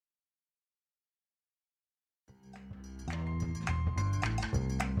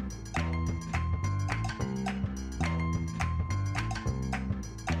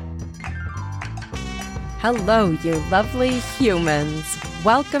Hello, you lovely humans.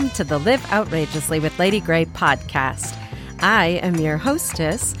 Welcome to the Live Outrageously with Lady Grey podcast. I am your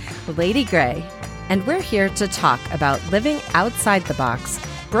hostess, Lady Grey, and we're here to talk about living outside the box,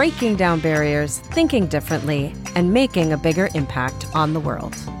 breaking down barriers, thinking differently, and making a bigger impact on the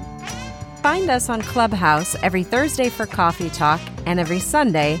world. Find us on Clubhouse every Thursday for coffee talk and every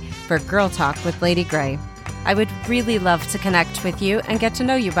Sunday for Girl Talk with Lady Grey. I would really love to connect with you and get to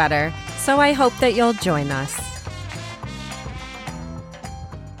know you better, so I hope that you'll join us.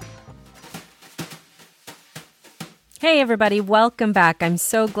 Hey everybody, welcome back. I'm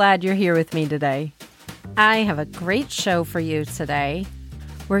so glad you're here with me today. I have a great show for you today.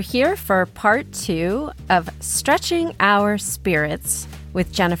 We're here for part 2 of Stretching Our Spirits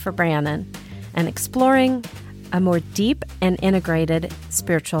with Jennifer Brannon and exploring a more deep and integrated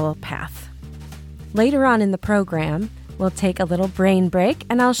spiritual path. Later on in the program, we'll take a little brain break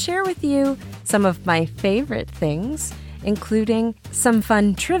and I'll share with you some of my favorite things, including some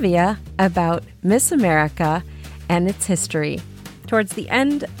fun trivia about Miss America and its history. Towards the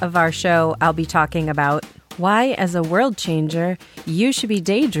end of our show, I'll be talking about why, as a world changer, you should be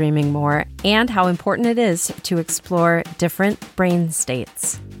daydreaming more and how important it is to explore different brain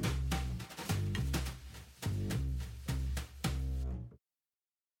states.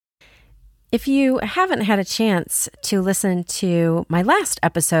 If you haven't had a chance to listen to my last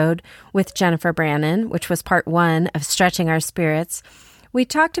episode with Jennifer Brannon, which was part 1 of Stretching Our Spirits, we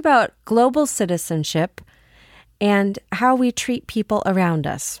talked about global citizenship and how we treat people around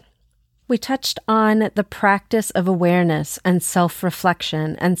us. We touched on the practice of awareness and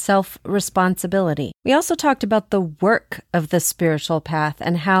self-reflection and self-responsibility. We also talked about the work of the spiritual path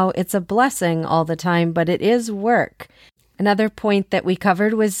and how it's a blessing all the time, but it is work. Another point that we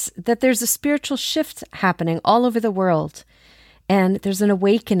covered was that there's a spiritual shift happening all over the world. And there's an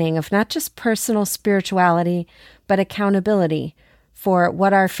awakening of not just personal spirituality, but accountability for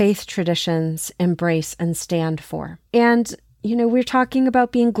what our faith traditions embrace and stand for. And, we're talking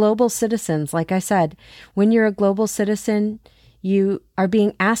about being global citizens. Like I said, when you're a global citizen, you are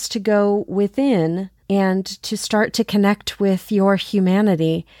being asked to go within and to start to connect with your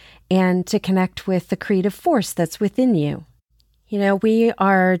humanity and to connect with the creative force that's within you. We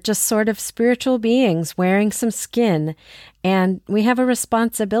are just sort of spiritual beings wearing some skin, and we have a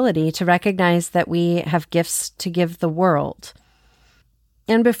responsibility to recognize that we have gifts to give the world.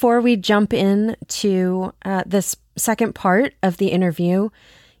 And before we jump in to this second part of the interview,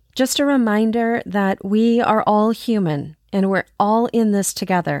 just a reminder that we are all human and we're all in this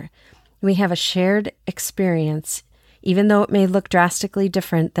together. We have a shared experience, even though it may look drastically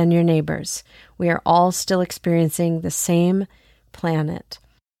different than your neighbors. We are all still experiencing the same planet.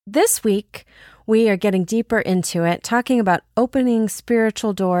 This week, we are getting deeper into it, talking about opening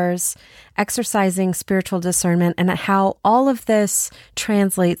spiritual doors, exercising spiritual discernment, and how all of this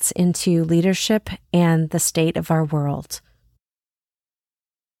translates into leadership and the state of our world.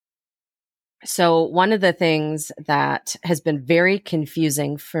 So one of the things that has been very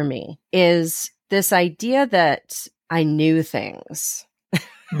confusing for me is this idea that I knew things.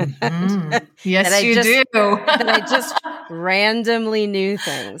 Mm-hmm. Yes, you do. That I just randomly knew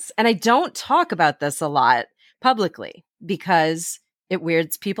things. And I don't talk about this a lot publicly because it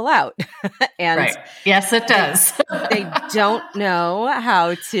weirds people out. And right. Yes, it does. They don't know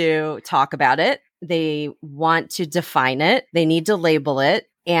how to talk about it. They want to define it. They need to label it.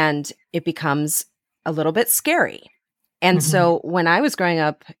 And it becomes a little bit scary. And so when I was growing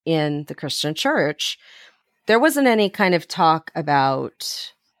up in the Christian church, there wasn't any kind of talk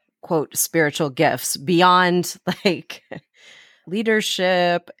about, quote, spiritual gifts beyond like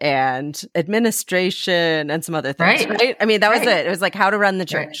leadership and administration and some other things, right? I mean, that was it. It was like how to run the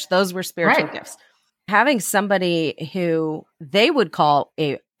church. Right. Those were spiritual gifts. Having somebody who they would call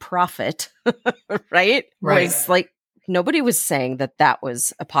a prophet, right? Was like, nobody was saying that that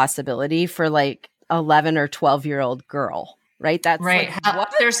was a possibility for like 11 or 12-year-old girl, right? That's right. Like,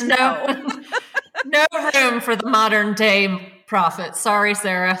 there's no room for the modern day prophet. Sorry,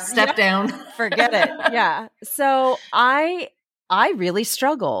 Sarah, step down. Forget it. Yeah. So I really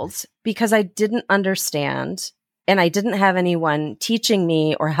struggled because I didn't understand and I didn't have anyone teaching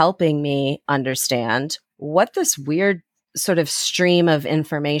me or helping me understand what this weird sort of stream of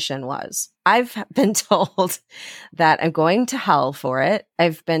information was. I've been told that I'm going to hell for it.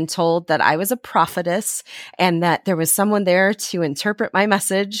 I've been told that I was a prophetess and that there was someone there to interpret my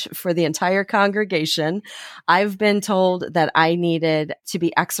message for the entire congregation. I've been told that I needed to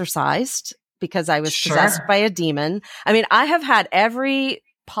be exorcised because I was possessed by a demon. I mean, I have had every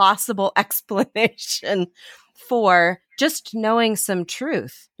possible explanation for just knowing some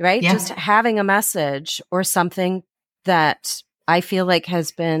truth, right? Yeah. Just having a message or something that I feel like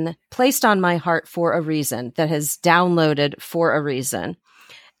has been placed on my heart for a reason, that has downloaded for a reason.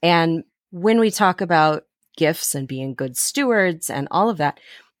 And when we talk about gifts and being good stewards and all of that,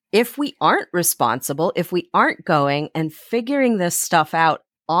 if we aren't responsible, if we aren't going and figuring this stuff out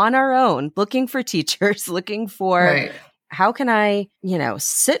on our own, looking for teachers, looking for Right. how can I,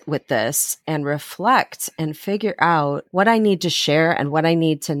 sit with this and reflect and figure out what I need to share and what I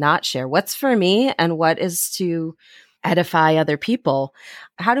need to not share, what's for me and what is to edify other people.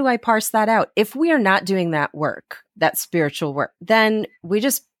 How do I parse that out? If we are not doing that work, that spiritual work, then we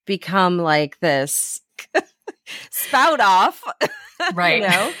just become like this spout off,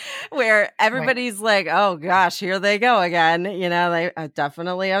 Right. where everybody's like, oh gosh, here they go again. They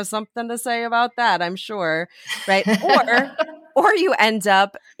definitely have something to say about that, I'm sure. Right. Or you end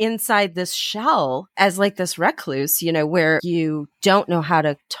up inside this shell as like this recluse, where you don't know how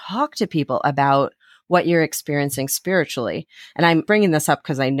to talk to people about what you're experiencing spiritually. And I'm bringing this up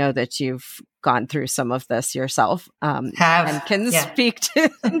because I know that you've gone through some of this yourself, and can speak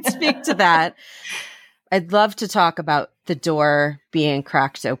to that. I'd love to talk about the door being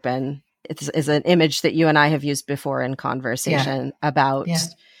cracked open. It is an image that you and I have used before in conversation about,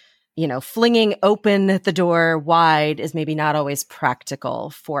 flinging open the door wide is maybe not always practical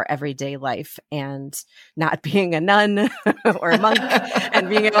for everyday life, and not being a nun or a monk and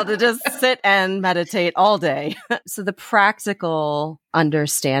being able to just sit and meditate all day. So the practical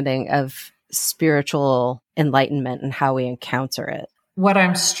understanding of spiritual enlightenment and how we encounter it. What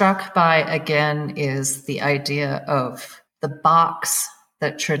I'm struck by again is the idea of the box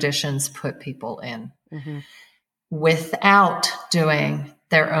that traditions put people in without doing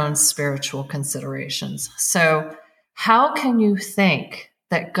their own spiritual considerations. So how can you think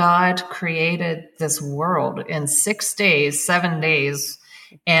that God created this world in 6 days, 7 days,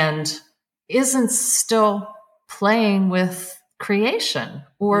 and isn't still playing with creation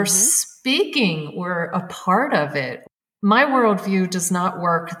or speaking or a part of it? My worldview does not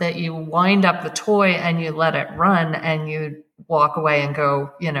work that you wind up the toy and you let it run and you walk away and go,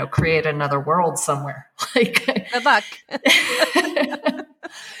 create another world somewhere. Good luck.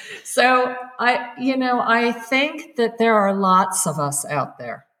 So I think that there are lots of us out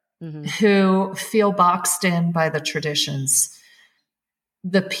there who feel boxed in by the traditions.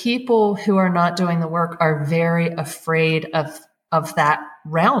 The people who are not doing the work are very afraid of that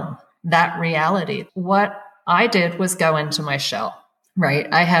realm, that reality. What I did was go into my shell, right?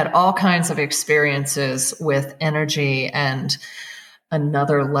 I had all kinds of experiences with energy and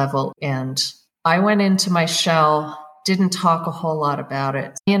another level. And I went into my shell, didn't talk a whole lot about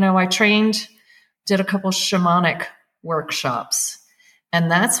it. I trained, did a couple shamanic workshops.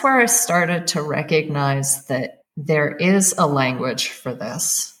 And that's where I started to recognize that there is a language for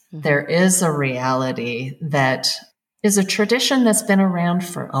this. There is a reality that is a tradition that's been around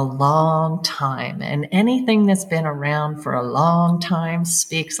for a long time. And anything that's been around for a long time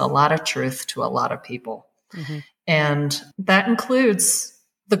speaks a lot of truth to a lot of people. And that includes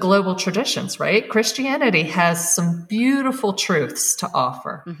the global traditions, right? Christianity has some beautiful truths to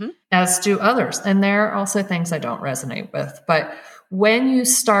offer, as do others. And there are also things I don't resonate with. But when you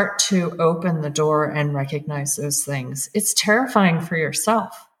start to open the door and recognize those things, it's terrifying for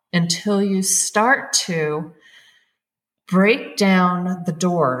yourself until you start to break down the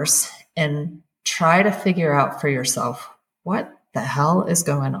doors and try to figure out for yourself what the hell is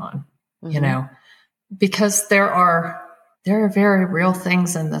going on, because there are very real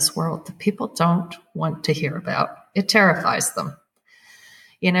things in this world that people don't want to hear about. It terrifies them.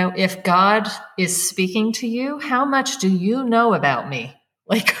 If God is speaking to you, how much do you know about me?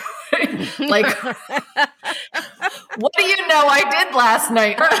 Like, what do you know I did last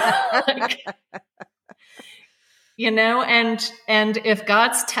night? And if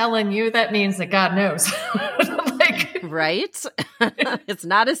God's telling you, that means that God knows. Right? It's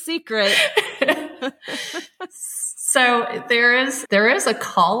not a secret. So there is a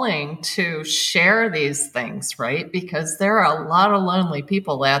calling to share these things, right? Because there are a lot of lonely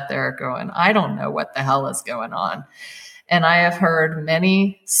people out there going, I don't know what the hell is going on. And I have heard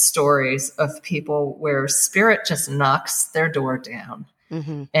many stories of people where spirit just knocks their door down.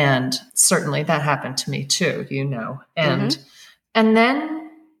 And certainly that happened to me too, and then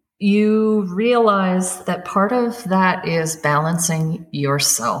you realize that part of that is balancing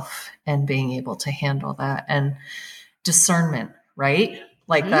yourself and being able to handle that, and discernment, right?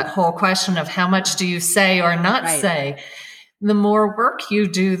 Like that whole question of how much do you say or not say? The more work you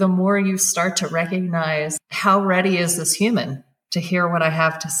do, the more you start to recognize how ready is this human to hear what I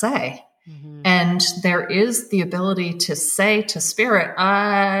have to say. Mm-hmm. And there is the ability to say to spirit,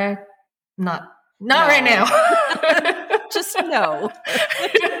 not right now. Just no.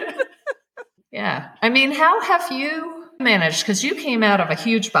 Yeah. I mean, how have you managed? Because you came out of a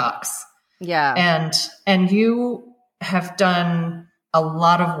huge box. Yeah. And you have done a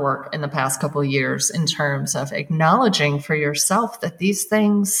lot of work in the past couple of years in terms of acknowledging for yourself that these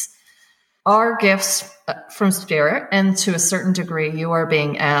things are gifts from spirit. And to a certain degree, you are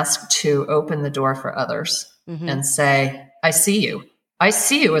being asked to open the door for others and say, I see you. I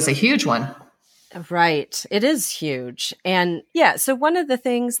see you as a huge one. Right. It is huge. And yeah, so one of the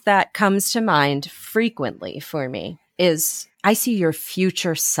things that comes to mind frequently for me is I see your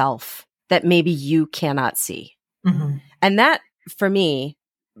future self that maybe you cannot see. Mm-hmm. And that, for me,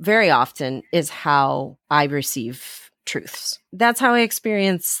 very often is how I receive truths. That's how I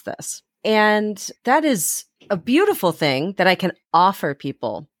experience this. And that is a beautiful thing that I can offer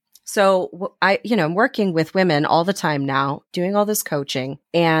people. So I'm working with women all the time now, doing all this coaching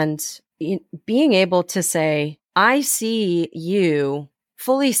and being able to say, I see you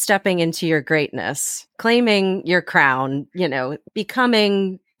fully stepping into your greatness, claiming your crown,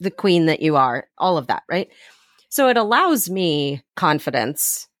 becoming the queen that you are, all of that, right? So it allows me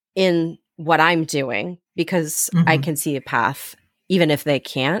confidence in what I'm doing because I can see a path, even if they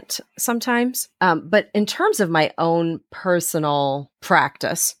can't sometimes. But in terms of my own personal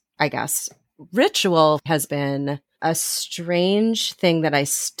practice, I guess, ritual has been a strange thing that I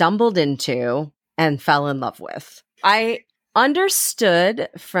stumbled into and fell in love with. I understood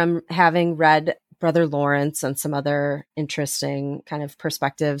from having read Brother Lawrence and some other interesting kind of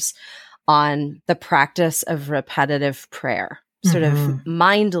perspectives on the practice of repetitive prayer, sort of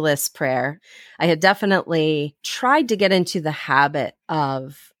mindless prayer. I had definitely tried to get into the habit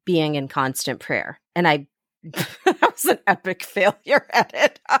of being in constant prayer. And I was an epic failure at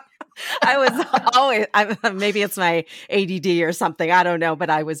it. I was always, maybe it's my ADD or something, I don't know,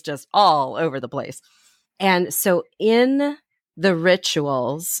 but I was just all over the place. And so in the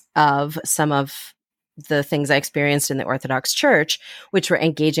rituals of some of the things I experienced in the Orthodox Church, which were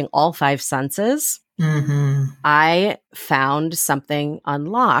engaging all five senses, I found something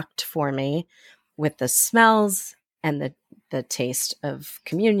unlocked for me with the smells and the taste of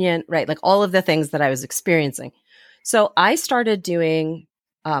communion, right? Like all of the things that I was experiencing. So I started doing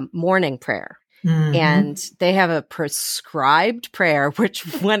morning prayer. And they have a prescribed prayer,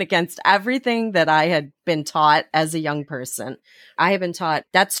 which went against everything that I had been taught as a young person. I have been taught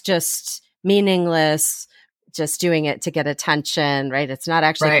that's just meaningless, just doing it to get attention, right? It's not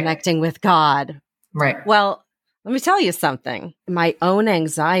actually connecting with God. Right. Well, let me tell you something. My own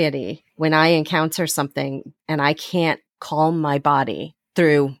anxiety when I encounter something and I can't calm my body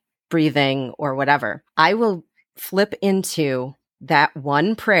through breathing or whatever, I will flip into that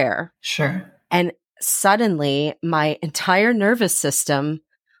one prayer. Sure. And suddenly my entire nervous system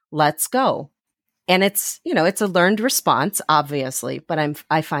lets go. And it's a learned response, obviously, but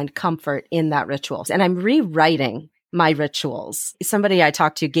I find comfort in that ritual. And I'm rewriting my rituals. Somebody I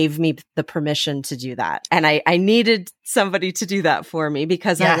talked to gave me the permission to do that. And I needed somebody to do that for me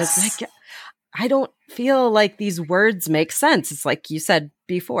because I was like, I don't feel like these words make sense. It's like you said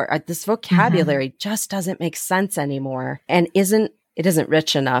before, this vocabulary just doesn't make sense anymore and it isn't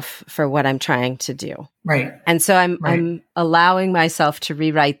rich enough for what I'm trying to do. Right. And so I'm allowing myself to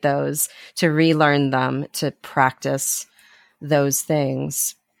rewrite those, to relearn them, to practice those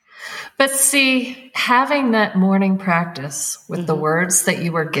things. But see, having that morning practice with the words that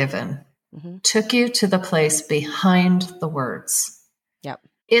you were given took you to the place behind the words. Yep.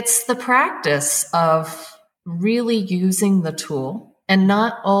 It's the practice of really using the tool. And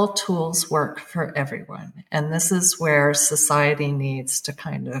not all tools work for everyone. And this is where society needs to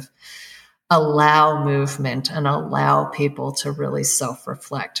kind of allow movement and allow people to really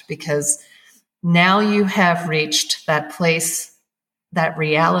self-reflect, because now you have reached that place, that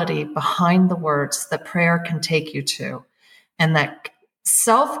reality behind the words that prayer can take you to, and that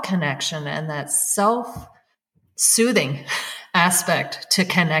self-connection and that self-soothing aspect to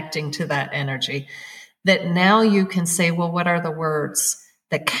connecting to that energy. That now you can say, well, what are the words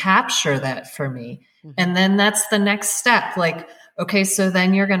that capture that for me? And then that's the next step. Like, okay, so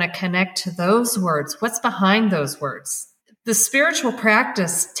then you're going to connect to those words. What's behind those words? The spiritual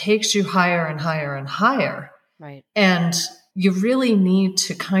practice takes you higher and higher and higher. Right. And you really need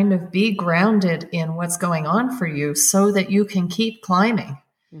to kind of be grounded in what's going on for you so that you can keep climbing.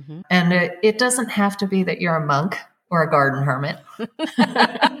 And it doesn't have to be that you're a monk or a garden hermit.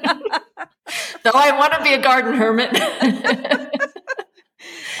 Though I want to be a garden hermit.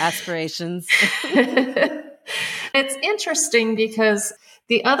 Aspirations. It's interesting because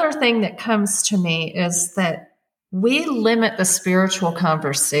The other thing that comes to me is that we limit the spiritual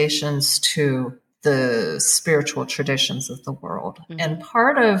conversations to the spiritual traditions of the world. Mm-hmm. And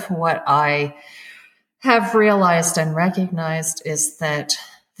part of what I have realized and recognized is that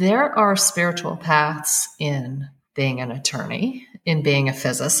there are spiritual paths in being an attorney, in being a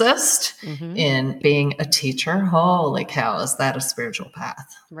physicist, mm-hmm. in being a teacher. Holy cow, is that a spiritual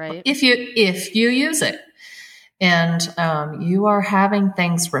path? Right. If you use it. And you are having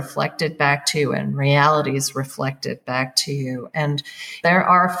things reflected back to you and realities reflected back to you. And there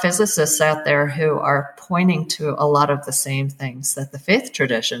are physicists out there who are pointing to a lot of the same things that the faith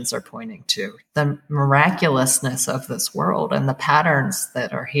traditions are pointing to, the miraculousness of this world and the patterns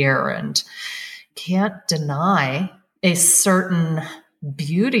that are here, and can't deny a certain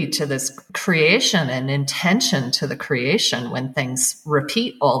beauty to this creation and intention to the creation when things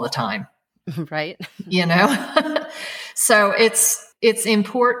repeat all the time. Right. So it's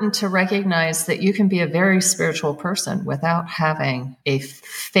important to recognize that you can be a very spiritual person without having a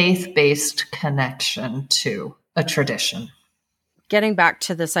faith-based connection to a tradition. Getting back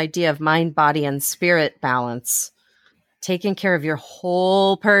to this idea of mind, body, and spirit balance, taking care of your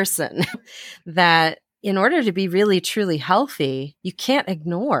whole person, that in order to be really, truly healthy, you can't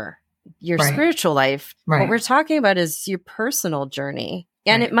ignore your right. spiritual life. Right. What we're talking about is your personal journey.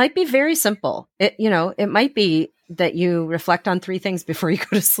 And right. It might be very simple. It might be that you reflect on 3 things before you go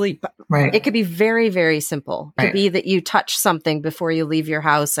to sleep. Right. It could be very, very simple. It could be that you touch something before you leave your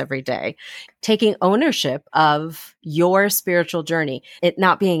house every day. Taking ownership of your spiritual journey, it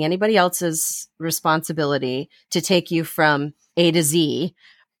not being anybody else's responsibility to take you from A to Z.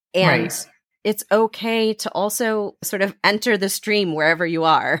 And right. It's okay to also sort of enter the stream wherever you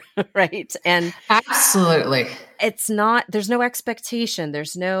are, right? And absolutely. There's no expectation.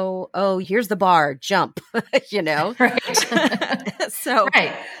 There's no, oh, here's the bar, jump, Right. So.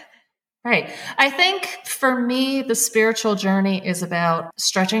 Right. I think for me, the spiritual journey is about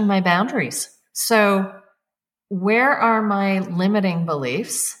stretching my boundaries. So where are my limiting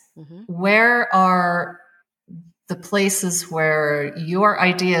beliefs? Mm-hmm. Where are the places where your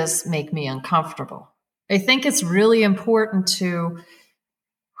ideas make me uncomfortable? I think it's really important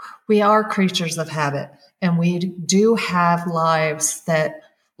we are creatures of habit, and we do have lives that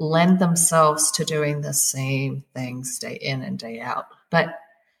lend themselves to doing the same things day in and day out. But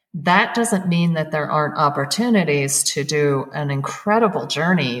that doesn't mean that there aren't opportunities to do an incredible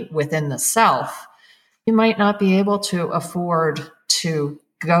journey within the self. You might not be able to afford to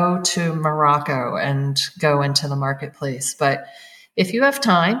go to Morocco and go into the marketplace. But if you have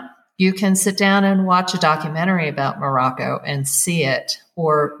time, you can sit down and watch a documentary about Morocco and see it,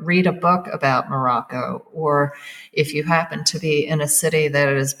 or read a book about Morocco. Or if you happen to be in a city that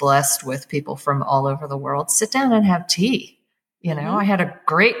is blessed with people from all over the world, sit down and have tea. Mm-hmm. I had a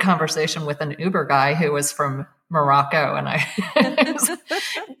great conversation with an Uber guy who was from Morocco, and I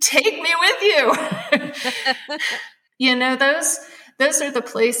take me with you. Those are the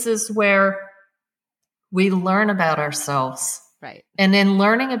places where we learn about ourselves. Right. And in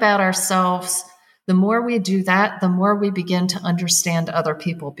learning about ourselves, the more we do that, the more we begin to understand other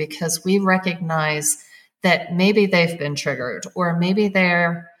people, because we recognize that maybe they've been triggered, or maybe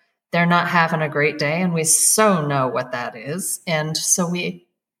they're not having a great day, and we so know what that is. And so we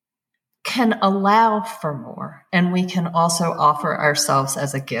can allow for more, and we can also offer ourselves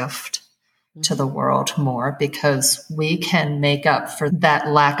as a gift to the world more, because we can make up for that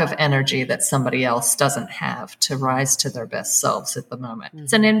lack of energy that somebody else doesn't have to rise to their best selves at the moment. Mm-hmm.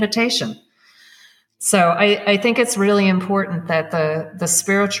 It's an invitation. So I think it's really important that the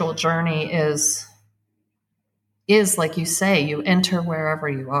spiritual journey is like you say, you enter wherever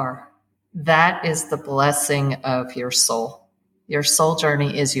you are. That is the blessing of your soul. Your soul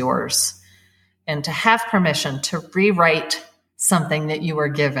journey is yours. And to have permission to rewrite something that you were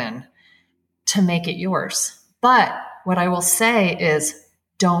given, to make it yours. But what I will say is,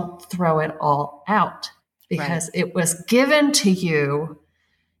 don't throw it all out, because right. It was given to you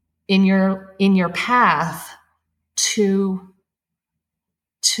in your path to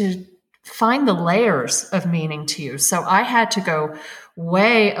find the layers of meaning to you. So I had to go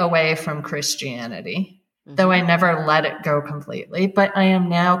way away from Christianity, mm-hmm. though I never let it go completely. But I am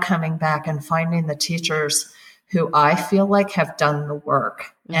now coming back and finding the teachers who I feel like have done the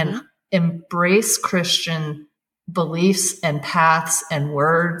work, mm-hmm. and embrace Christian beliefs and paths and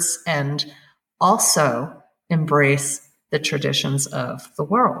words, and also embrace the traditions of the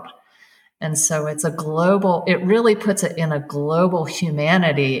world. And so it really puts it in a global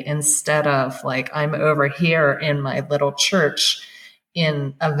humanity, instead of like, I'm over here in my little church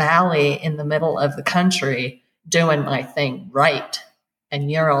in a valley in the middle of the country doing my thing right.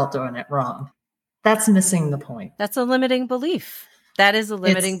 and you're all doing it wrong. That's missing the point. That's a limiting belief. That is a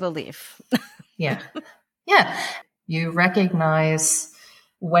limiting belief. Yeah. Yeah. You recognize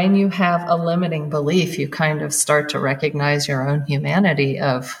when you have a limiting belief, you kind of start to recognize your own humanity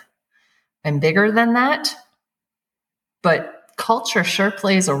of, I'm bigger than that. But culture sure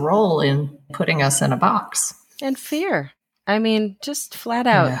plays a role in putting us in a box. And fear. I mean, just flat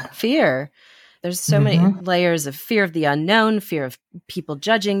out fear. There's so many layers of fear of the unknown, fear of people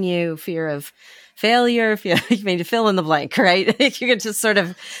judging you, fear of failure, fear, you mean to fill in the blank, right? You can just sort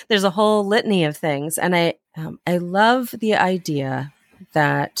of, there's a whole litany of things. And I love the idea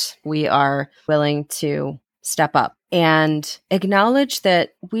that we are willing to step up and acknowledge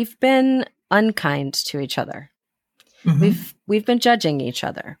that we've been unkind to each other. We've been judging each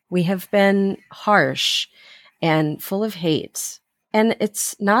other. We have been harsh and full of hate. And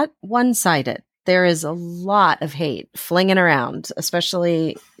it's not one-sided. There is a lot of hate flinging around,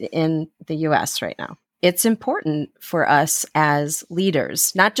 especially in the US right now. It's important for us as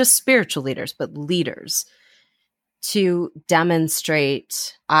leaders, not just spiritual leaders, but leaders, to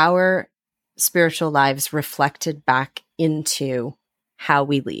demonstrate our spiritual lives reflected back into how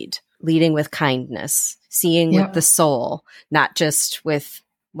we lead, leading with kindness, seeing with the soul, not just with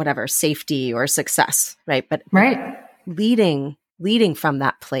whatever safety or success, right? But leading from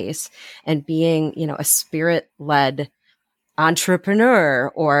that place and being, a spirit-led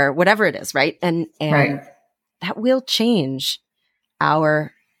entrepreneur or whatever it is, right? And that will change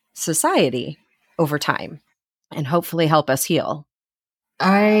our society over time and hopefully help us heal.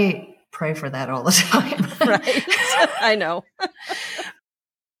 I pray for that all the time. Right. I know.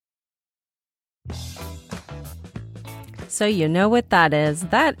 So you know what that is.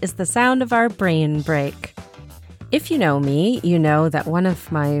 That is the sound of our brain break. If you know me, you know that one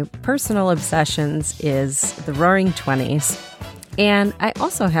of my personal obsessions is the Roaring 20s. And I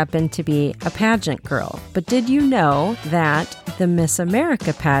also happen to be a pageant girl. But did you know that the Miss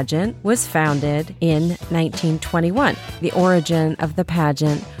America pageant was founded in 1921? The origin of the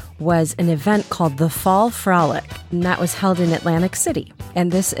pageant was an event called the Fall Frolic, and that was held in Atlantic City.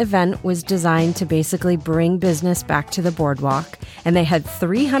 And this event was designed to basically bring business back to the boardwalk. And they had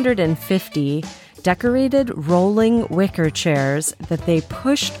 350 decorated rolling wicker chairs that they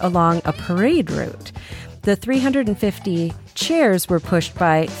pushed along a parade route. The 350 chairs were pushed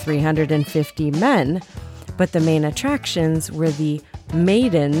by 350 men, but the main attractions were the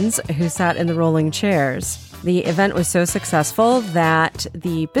maidens who sat in the rolling chairs. The event was so successful that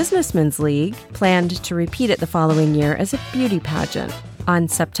the Businessmen's League planned to repeat it the following year as a beauty pageant. On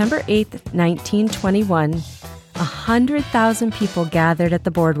September 8th, 1921, 100,000 people gathered at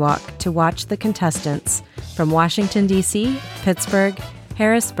the boardwalk to watch the contestants from Washington, D.C., Pittsburgh,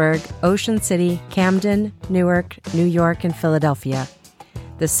 Harrisburg, Ocean City, Camden, Newark, New York, and Philadelphia.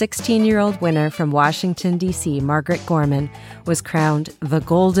 The 16-year-old winner from Washington, D.C., Margaret Gorman, was crowned the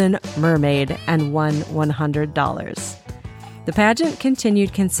Golden Mermaid and won $100. The pageant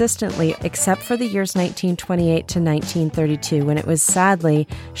continued consistently except for the years 1928 to 1932, when it was sadly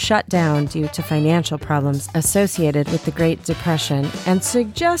shut down due to financial problems associated with the Great Depression and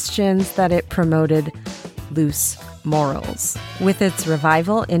suggestions that it promoted loose morals. With its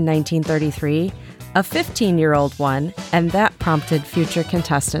revival in 1933, a 15-year-old won, and that prompted future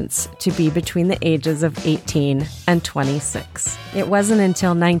contestants to be between the ages of 18 and 26. It wasn't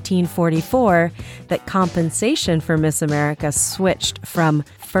until 1944 that compensation for Miss America switched from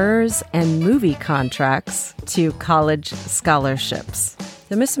furs and movie contracts to college scholarships.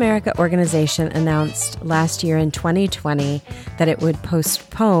 The Miss America organization announced last year in 2020 that it would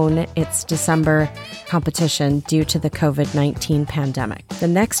postpone its December competition due to the COVID-19 pandemic. The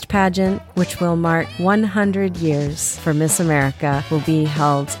next pageant, which will mark 100 years for Miss America, will be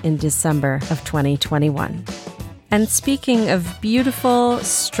held in December of 2021. And speaking of beautiful,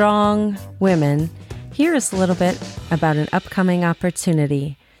 strong women, here is a little bit about an upcoming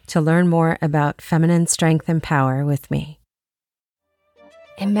opportunity to learn more about feminine strength and power with me.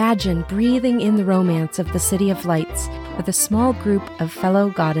 Imagine breathing in the romance of the City of Lights with a small group of fellow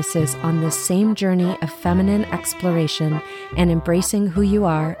goddesses on the same journey of feminine exploration and embracing who you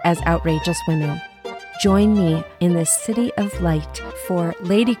are as outrageous women. Join me in the City of Light for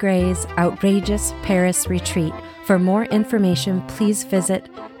Lady Grey's Outrageous Paris Retreat. For more information, please visit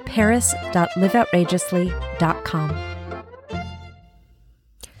paris.liveoutrageously.com.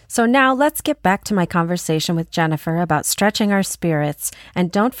 So now let's get back to my conversation with Jennifer about stretching our spirits. And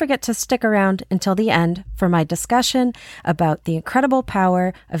don't forget to stick around until the end for my discussion about the incredible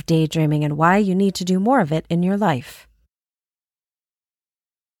power of daydreaming and why you need to do more of it in your life.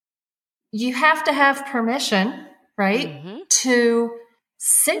 You have to have permission, right? Mm-hmm. To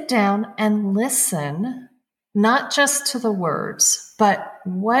sit down and listen, not just to the words, but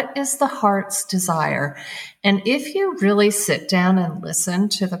what is the heart's desire? And if you really sit down and listen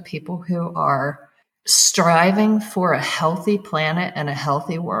to the people who are striving for a healthy planet and a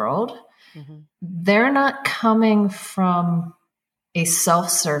healthy world, they're not coming from a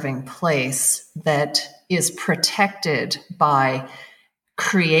self-serving place that is protected by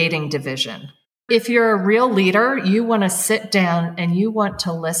creating division. If you're a real leader, you want to sit down and you want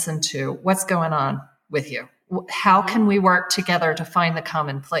to listen to what's going on with you. How can we work together to find the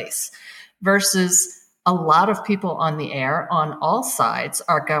common place? Versus a lot of people on the air on all sides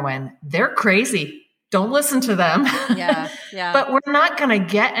are going, they're crazy. Don't listen to them. Yeah. But we're not going to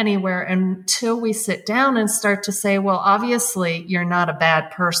get anywhere until we sit down and start to say, well, obviously you're not a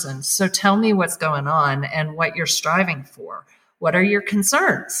bad person. So tell me what's going on and what you're striving for. What are your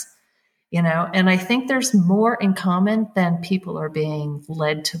concerns? And I think there's more in common than people are being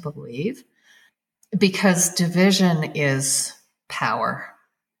led to believe, because division is power.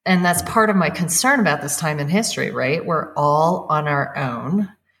 And that's part of my concern about this time in history, right? We're all on our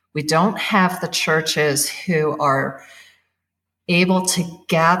own. We don't have the churches who are able to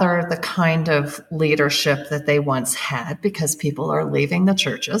gather the kind of leadership that they once had, because people are leaving the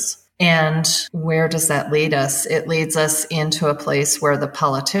churches. And where does that lead us? It leads us into a place where the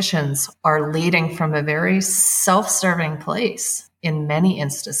politicians are leading from a very self-serving place in many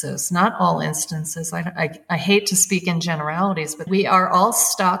instances, not all instances. I hate to speak in generalities, but we are all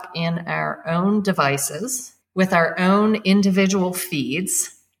stuck in our own devices with our own individual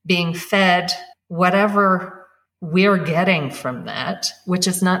feeds, being fed whatever we're getting from that, which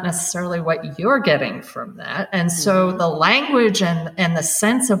is not necessarily what you're getting from that. And so the language and the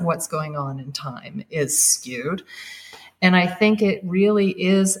sense of what's going on in time is skewed. And I think it really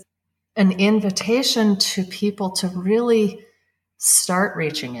is an invitation to people to really start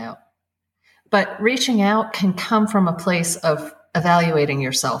reaching out. But reaching out can come from a place of evaluating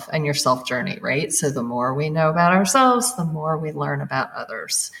yourself and your self journey, right? So the more we know about ourselves, the more we learn about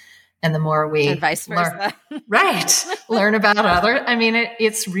others. And the more we and vice versa. learn about others. I mean,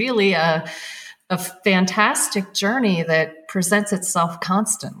 it's really a fantastic journey that presents itself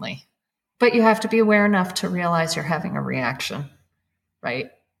constantly. But you have to be aware enough to realize you're having a reaction,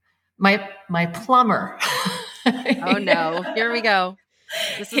 right? My plumber. Oh no, here we go.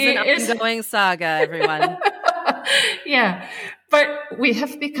 This is an up and going saga, everyone. Yeah, but we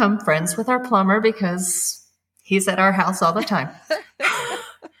have become friends with our plumber because he's at our house all the time.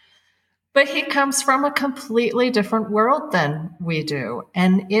 But he comes from a completely different world than we do.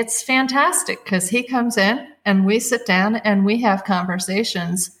 And it's fantastic because he comes in and we sit down and we have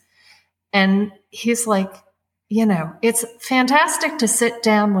conversations. And he's like, it's fantastic to sit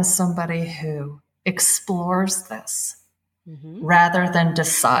down with somebody who explores this rather than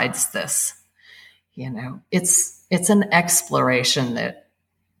decides this. It's an exploration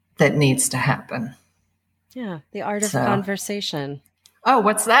that needs to happen. Yeah, the art of conversation. Oh,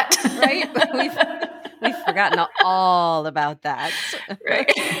 what's that? Right? We've forgotten all about that.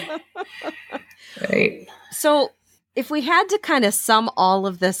 Right. So if we had to kind of sum all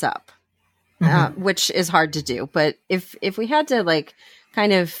of this up, which is hard to do, but if we had to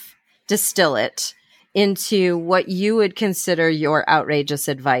kind of distill it into what you would consider your outrageous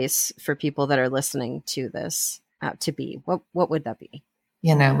advice for people that are listening to this to be, what would that be?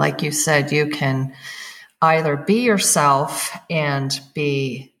 Like you said, you can either be yourself and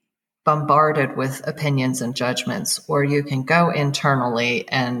be bombarded with opinions and judgments, or you can go internally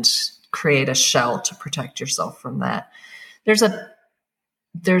and create a shell to protect yourself from that. There's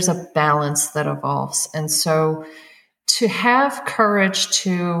a balance that evolves. And so to have courage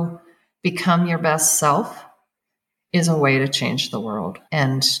to become your best self is a way to change the world,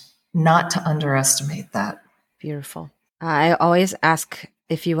 and not to underestimate that. Beautiful. I always ask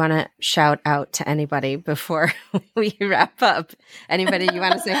if you want to shout out to anybody before we wrap up. Anybody you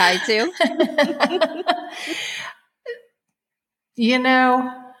want to say hi to?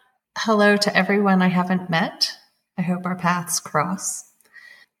 Hello to everyone I haven't met. I hope our paths cross.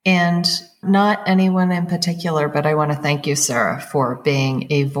 And not anyone in particular, but I want to thank you, Sarah, for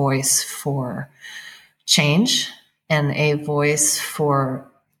being a voice for change and a voice for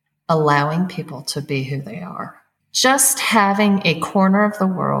allowing people to be who they are. Just having a corner of the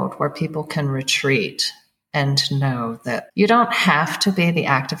world where people can retreat and know that you don't have to be the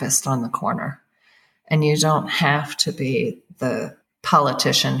activist on the corner, and you don't have to be the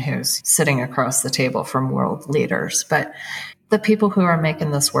politician who's sitting across the table from world leaders, but the people who are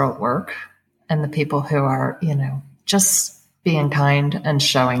making this world work, and the people who are, just being kind and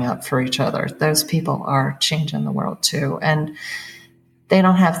showing up for each other. Those people are changing the world too. And they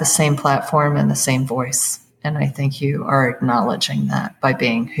don't have the same platform and the same voice. And I think you are acknowledging that by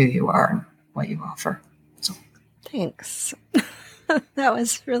being who you are and what you offer. So. Thanks. That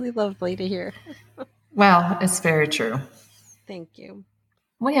was really lovely to hear. Well, it's very true. Thank you.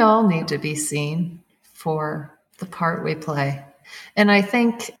 We all need to be seen for the part we play. And I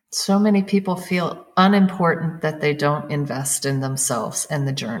think so many people feel unimportant that they don't invest in themselves and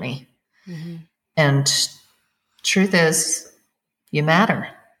the journey. Mm-hmm. And truth is, you matter.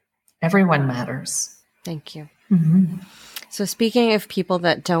 Everyone matters. Thank you. Mm-hmm. So speaking of people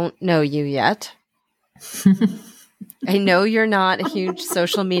that don't know you yet, I know you're not a huge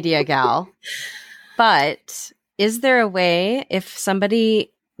social media gal, but is there a way, if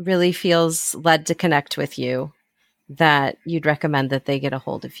somebody really feels led to connect with you, that you'd recommend that they get a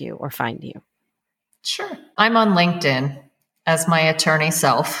hold of you or find you? Sure. I'm on LinkedIn as my attorney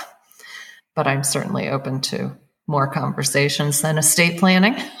self, but I'm certainly open to more conversations than estate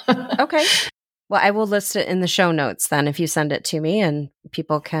planning. Okay. Well, I will list it in the show notes then if you send it to me, and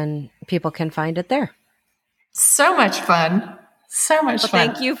people can find it there. So much fun. So much fun.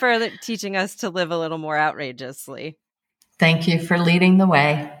 Thank you for teaching us to live a little more outrageously. Thank you for leading the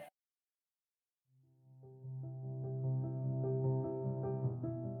way.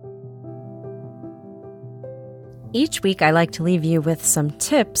 Each week, I like to leave you with some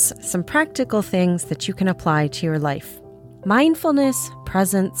tips, some practical things that you can apply to your life. Mindfulness,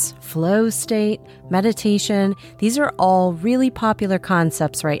 presence, flow state, meditation, these are all really popular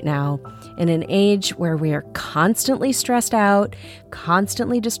concepts right now in an age where we are constantly stressed out,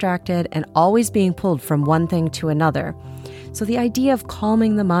 constantly distracted, and always being pulled from one thing to another. So the idea of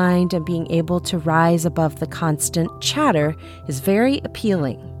calming the mind and being able to rise above the constant chatter is very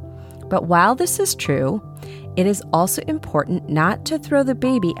appealing. But while this is true, it is also important not to throw the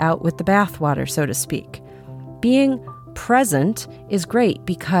baby out with the bathwater, so to speak. Being present is great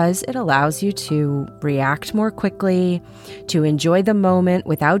because it allows you to react more quickly, to enjoy the moment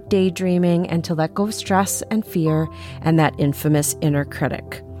without daydreaming, and to let go of stress and fear and that infamous inner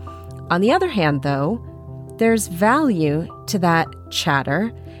critic. On the other hand, though, there's value to that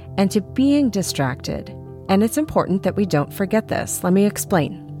chatter and to being distracted, and it's important that we don't forget this. Let me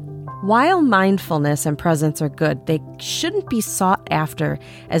explain. While mindfulness and presence are good, they shouldn't be sought after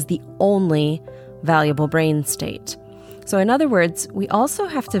as the only valuable brain state. So in other words, we also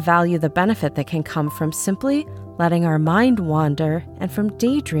have to value the benefit that can come from simply letting our mind wander and from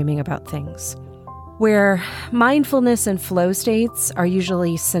daydreaming about things. Where mindfulness and flow states are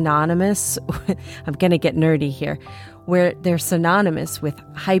usually synonymous, I'm going to get nerdy here, where they're synonymous with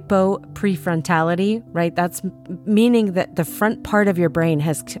hypoprefrontality, right? That's meaning that the front part of your brain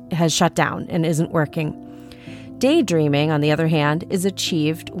has shut down and isn't working. Daydreaming, on the other hand, is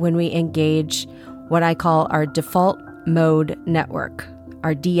achieved when we engage what I call our default mode network,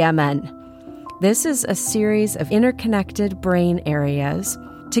 our DMN. This is a series of interconnected brain areas.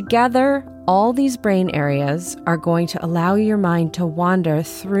 Together, all these brain areas are going to allow your mind to wander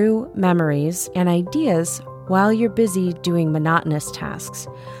through memories and ideas while you're busy doing monotonous tasks.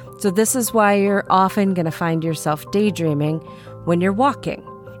 So this is why you're often going to find yourself daydreaming when you're walking.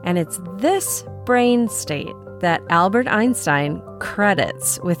 And it's this brain state that Albert Einstein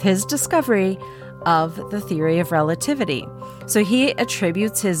credits with his discovery of the theory of relativity. So he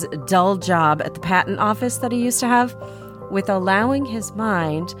attributes his dull job at the patent office that he used to have with allowing his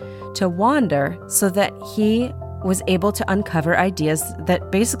mind to wander so that he was able to uncover ideas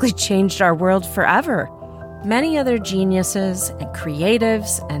that basically changed our world forever. Many other geniuses and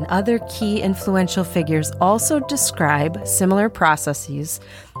creatives and other key influential figures also describe similar processes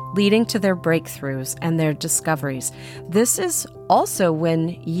leading to their breakthroughs and their discoveries. This is also when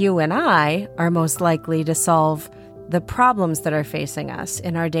you and I are most likely to solve the problems that are facing us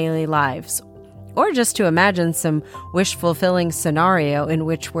in our daily lives, or just to imagine some wish-fulfilling scenario in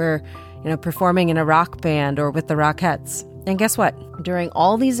which we're, performing in a rock band or with the Rockettes. And guess what? During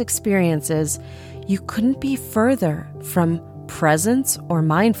all these experiences, you couldn't be further from presence or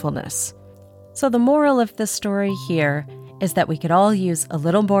mindfulness. So the moral of the story here is that we could all use a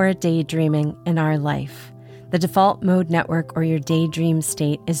little more daydreaming in our life. The default mode network or your daydream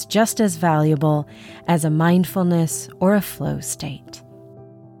state is just as valuable as a mindfulness or a flow state.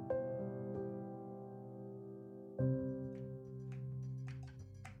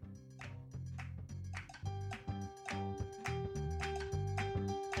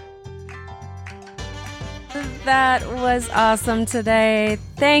 That was awesome today.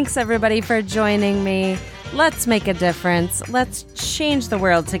 Thanks everybody for joining me. Let's make a difference. Let's change the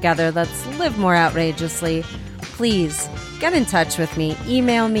world together. Let's live more outrageously. please get in touch with me.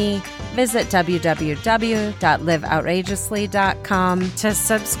 Email me. Visit www.liveoutrageously.com to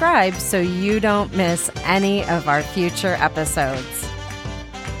subscribe so you don't miss any of our future episodes.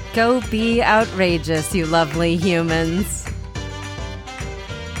 Go be outrageous, you lovely humans.